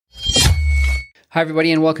Hi,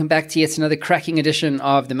 everybody, and welcome back to yet another cracking edition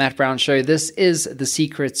of The Matt Brown Show. This is the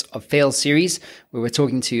Secrets of Fail series, where we're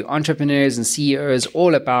talking to entrepreneurs and CEOs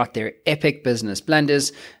all about their epic business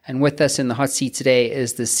blunders. And with us in the hot seat today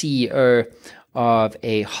is the CEO of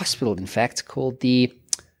a hospital, in fact, called the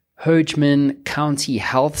Hodgman County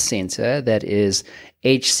Health Center. That is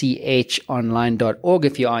hchonline.org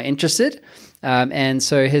if you are interested. And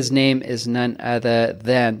so his name is none other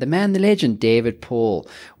than the man, the legend, David Paul.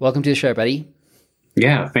 Welcome to the show, buddy.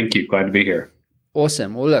 Yeah, thank you. Glad to be here.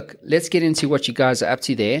 Awesome. Well, look, let's get into what you guys are up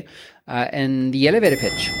to there and the elevator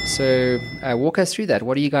pitch. So walk us through that.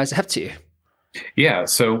 What are you guys up to? Yeah,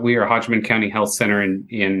 so we are Hodgman County Health Center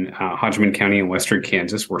in Hodgman County in western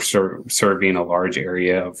Kansas. We're serving a large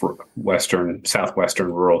area of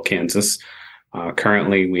southwestern rural Kansas.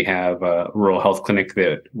 Currently, we have a rural health clinic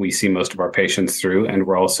that we see most of our patients through, and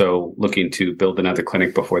we're also looking to build another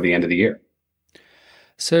clinic before the end of the year.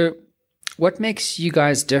 So what makes you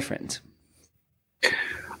guys different?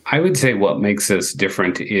 I would say what makes us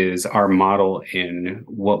different is our model in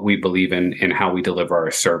what we believe in and how we deliver our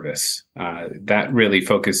service. That really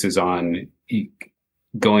focuses on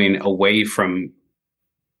going away from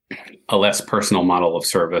a less personal model of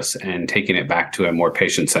service and taking it back to a more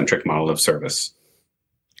patient-centric model of service.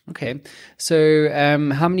 Okay. So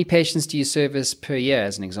how many patients do you service per year,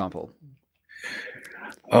 as an example?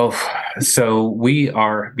 So we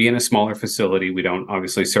are, being a smaller facility, we don't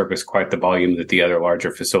obviously service quite the volume that the other larger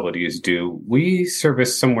facilities do. We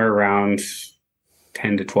service somewhere around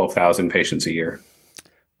 10 to 12,000 patients a year.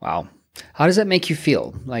 Wow. How does that make you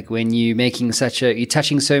feel? Like when you're you're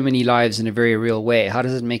touching so many lives in a very real way, how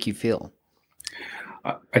does it make you feel?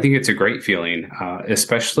 I think it's a great feeling,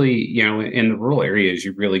 especially, in the rural areas.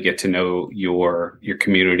 You really get to know your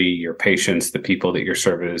community, your patients, the people that you're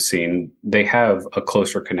servicing. They have a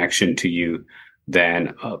closer connection to you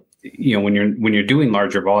than, when you're doing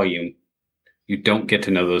larger volume, you don't get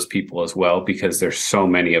to know those people as well because there's so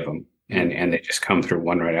many of them and they just come through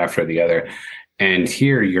one right after the other. And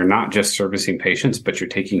here you're not just servicing patients, but you're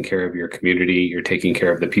taking care of your community. You're taking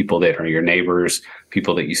care of the people that are your neighbors,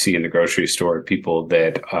 people that you see in the grocery store, people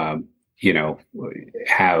that,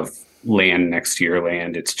 have land next to your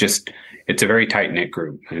land. It's a very tight knit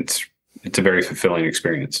group. It's a very fulfilling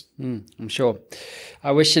experience. I'm sure.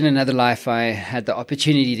 I wish in another life I had the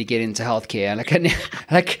opportunity to get into healthcare.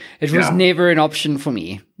 It was never an option for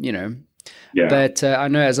me, Yeah. But I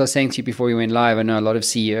know, as I was saying to you before we went live, I know a lot of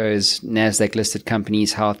CEOs, NASDAQ-listed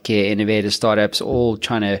companies, healthcare, innovators, startups, all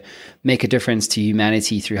trying to make a difference to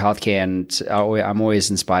humanity through healthcare. And I'm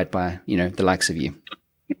always inspired by, the likes of you.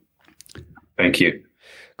 Thank you.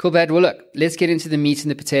 Cool, Brad. Well, look, let's get into the meat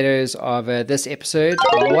and the potatoes of this episode.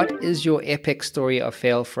 What is your epic story of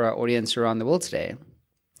fail for our audience around the world today?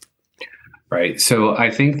 Right. So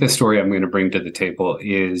I think the story I'm going to bring to the table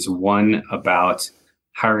is one about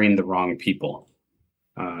hiring the wrong people.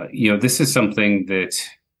 This is something that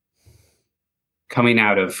coming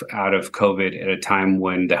out of COVID at a time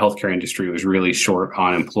when the healthcare industry was really short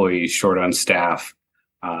on employees, short on staff,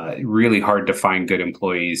 really hard to find good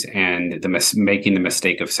employees, and making the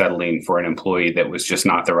mistake of settling for an employee that was just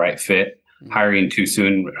not the right fit, hiring too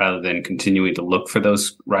soon rather than continuing to look for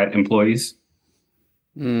those right employees.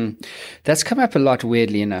 That's come up a lot,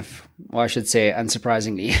 weirdly enough, or I should say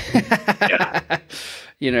unsurprisingly.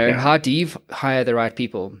 Yeah. How do you hire the right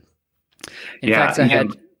people? In fact, I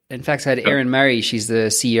had Erin Murray. She's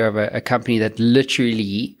the CEO of a company that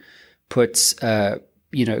literally puts,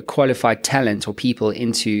 qualified talent or people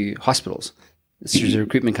into hospitals. This is a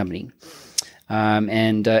recruitment company.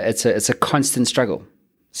 And it's a constant struggle,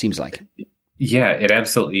 seems like. Yeah, it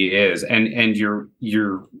absolutely is. And you're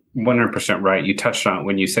 100% right. You touched on it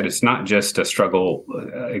when you said it's not just a struggle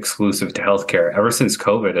exclusive to healthcare. Ever since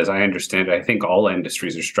COVID, as I understand it, I think all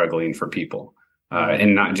industries are struggling for people.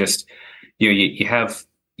 And not just, you have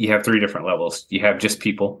three different levels. You have just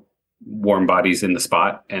people, warm bodies in the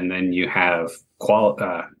spot, and then you have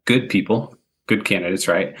good people, good candidates,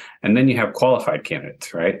 right? And then you have qualified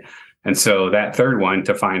candidates, right? And so that third one,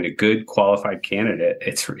 to find a good qualified candidate,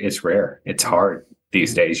 it's rare. It's hard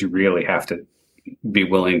these days. You really have to be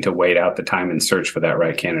willing to wait out the time and search for that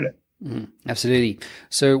right candidate. Absolutely.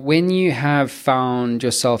 So when you have found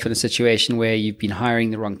yourself in a situation where you've been hiring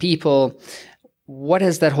the wrong people, what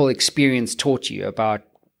has that whole experience taught you about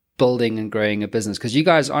building and growing a business? Because you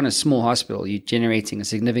guys aren't a small hospital. You're generating a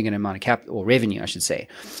significant amount of revenue, I should say.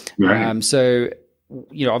 Right. So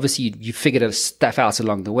obviously you figured stuff out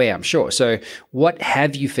along the way, I'm sure. So what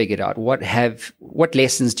have you figured out? What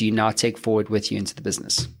lessons do you now take forward with you into the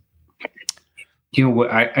business? You know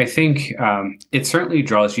what? I think it certainly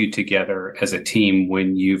draws you together as a team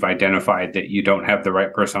when you've identified that you don't have the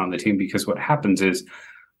right person on the team, because what happens is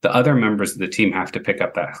the other members of the team have to pick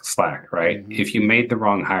up that slack, right? Mm-hmm. If you made the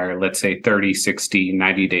wrong hire, let's say 30, 60,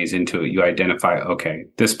 90 days into it, you identify, okay,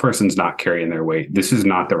 this person's not carrying their weight. This is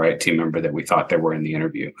not the right team member that we thought they were in the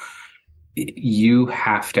interview. You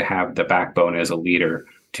have to have the backbone as a leader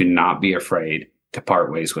to not be afraid to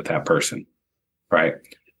part ways with that person, right?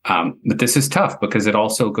 But this is tough because it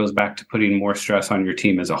also goes back to putting more stress on your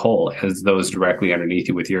team as a whole, as those directly underneath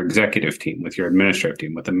you, with your executive team, with your administrative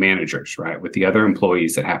team, with the managers, right? With the other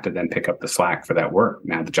employees that have to then pick up the slack for that work.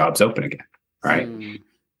 Now the job's open again, right?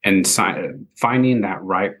 And finding that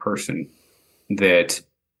right person that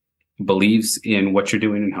believes in what you're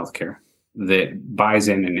doing in healthcare, that buys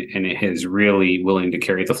in and is really willing to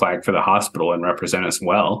carry the flag for the hospital and represent us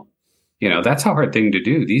well. You know, that's a hard thing to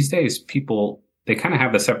do. These days, people, they kind of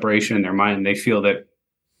have a separation in their mind. They feel that,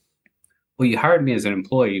 well, you hired me as an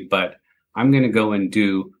employee, but I'm going to go and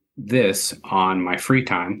do this on my free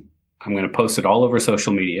time. I'm going to post it all over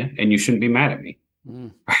social media, and you shouldn't be mad at me.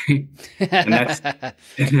 Right? and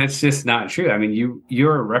that's just not true. I mean,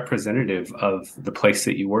 you're a representative of the place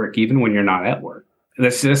that you work, even when you're not at work.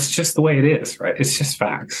 That's just the way it is, right? It's just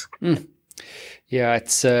facts. Yeah,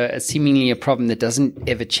 it's seemingly a problem that doesn't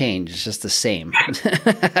ever change. It's just the same.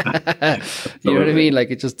 You know what I mean? Like,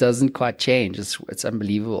 it just doesn't quite change. It's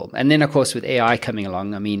unbelievable. And then, of course, with AI coming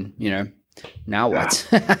along, I mean, you know, now what?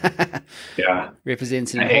 Yeah.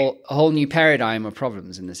 Represents a whole new paradigm of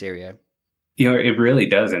problems in this area. You know, it really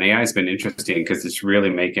does. And AI has been interesting because it's really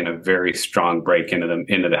making a very strong break into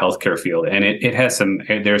the healthcare field. And it has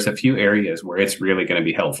there's a few areas where it's really going to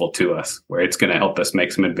be helpful to us, where it's going to help us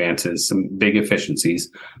make some advances, some big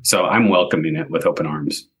efficiencies. So I'm welcoming it with open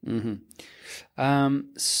arms. Mm-hmm.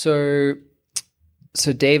 So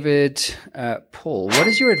David, Paul, what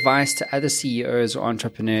is your advice to other CEOs or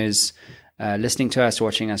entrepreneurs listening to us,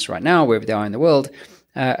 watching us right now, wherever they are in the world,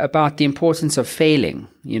 about the importance of failing,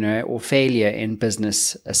 you know, or failure in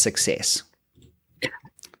business success?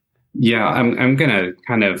 Yeah, I'm going to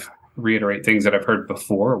kind of reiterate things that I've heard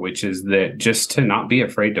before, which is that just to not be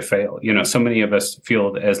afraid to fail. You know, so many of us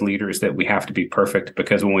feel as leaders that we have to be perfect,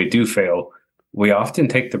 because when we do fail, we often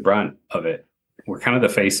take the brunt of it. We're kind of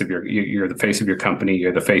the face of you're the face of your company.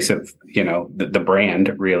 You're the face of, you know, the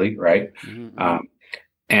brand, really, right? Mm-hmm.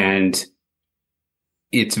 And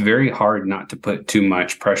it's very hard not to put too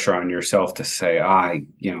much pressure on yourself to say, I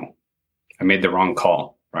made the wrong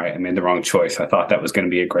call, right? I made the wrong choice. I thought that was going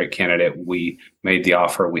to be a great candidate. We made the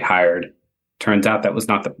offer, we hired. Turns out that was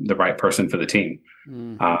not the right person for the team.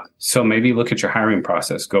 So maybe look at your hiring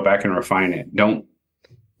process, go back and refine it.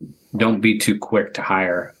 Don't be too quick to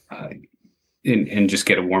hire and just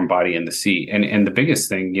get a warm body in the seat. And the biggest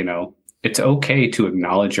thing, you know, it's okay to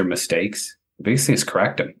acknowledge your mistakes. The biggest thing is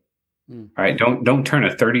correct them. Right. Don't turn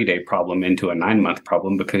a 30-day problem into a 9-month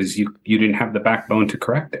problem because you didn't have the backbone to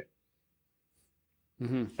correct it.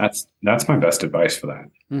 Mm-hmm. That's my best advice for that.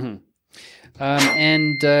 Mm-hmm.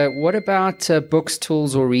 And what about books,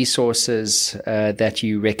 tools, or resources that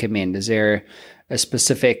you recommend? Is there a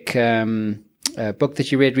specific book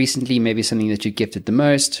that you read recently, maybe something that you gifted the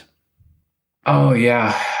most? Oh,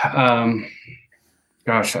 yeah.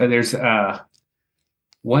 Gosh, there's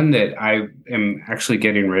one that I am actually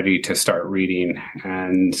getting ready to start reading,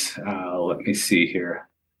 and let me see here.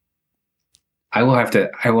 I will have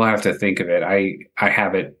to think of it. I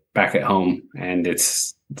have it back at home, and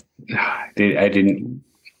I didn't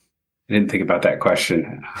think about that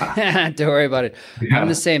question. Don't worry about it. Yeah. I'm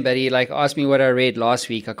the same, buddy. Like, ask me what I read last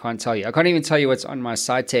week. I can't tell you. I can't even tell you what's on my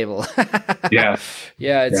side table. Yeah.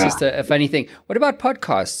 Yeah. It's just a funny thing. What about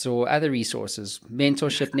podcasts or other resources?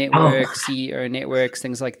 Mentorship networks, CEO networks,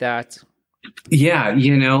 things like that. Yeah.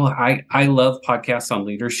 You know, I love podcasts on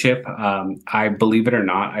leadership. I believe it or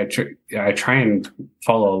not, I try and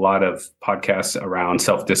follow a lot of podcasts around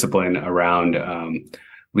self-discipline, around,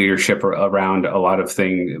 leadership, or around a lot of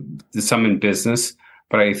things, some in business.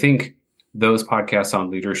 But I think those podcasts on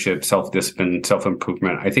leadership, self-discipline,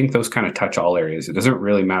 self-improvement, I think those kind of touch all areas. It doesn't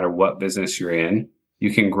really matter what business you're in.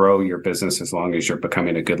 You can grow your business as long as you're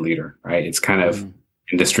becoming a good leader, right? It's kind of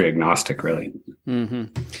industry agnostic, really. Mm-hmm.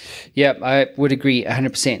 Yeah, I would agree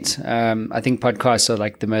 100%. I think podcasts are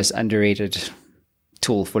like the most underrated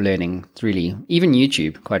tool for learning, really. Even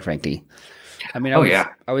YouTube, quite frankly. I mean,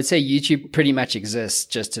 I would say YouTube pretty much exists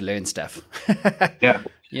just to learn stuff. Yeah.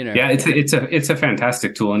 You know. Yeah, it's a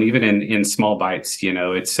fantastic tool. And even in small bites, you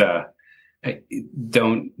know, it's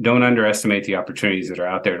don't underestimate the opportunities that are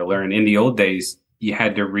out there to learn. In the old days, you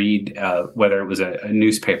had to read, whether it was a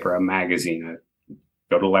newspaper, a magazine, a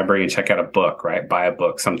go to the library and check out a book, right? Buy a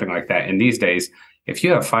book, something like that. And these days, if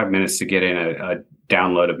you have 5 minutes to get in a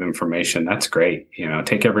download of information, that's great.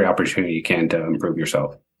 Take every opportunity you can to improve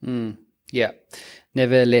yourself. Yeah.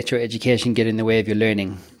 Never let your education get in the way of your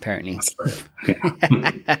learning, apparently. That's right.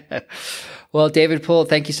 Yeah. Well, David Paul,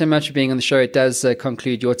 thank you so much for being on the show. It does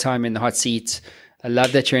conclude your time in the hot seat. I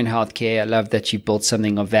love that you're in healthcare. I love that you built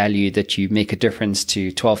something of value, that you make a difference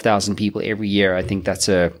to 12,000 people every year. I think that's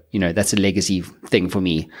a legacy thing for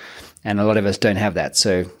me. And a lot of us don't have that.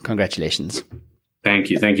 So congratulations. Thank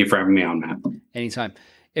you. Thank you for having me on, Matt. Anytime.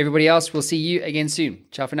 Everybody else, we'll see you again soon.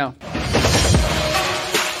 Ciao for now.